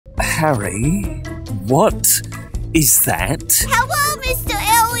Harry, what is that? Hello, Mr.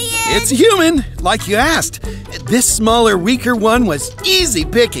 Alien! It's human, like you asked. This smaller, weaker one was easy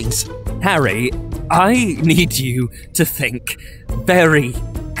pickings. Harry, I need you to think very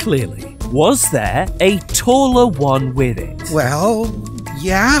clearly. Was there a taller one with it? Well,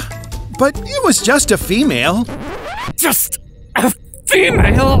 yeah, but it was just a female. Just a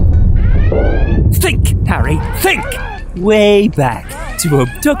female? Think, Harry, think! Way back to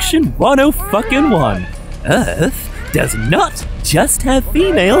Abduction 101. Earth does not just have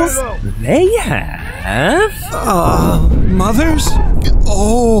females, they have... Mothers?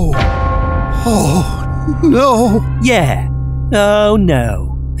 Oh, no. Yeah. Oh,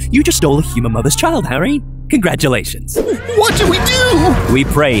 no. You just stole a human mother's child, Harry. Congratulations. What do we do? We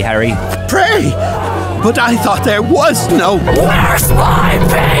pray, Harry. Pray? But I thought there was no... Where's my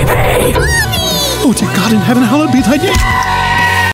baby? Oh, dear God in heaven, hallowed be thy name.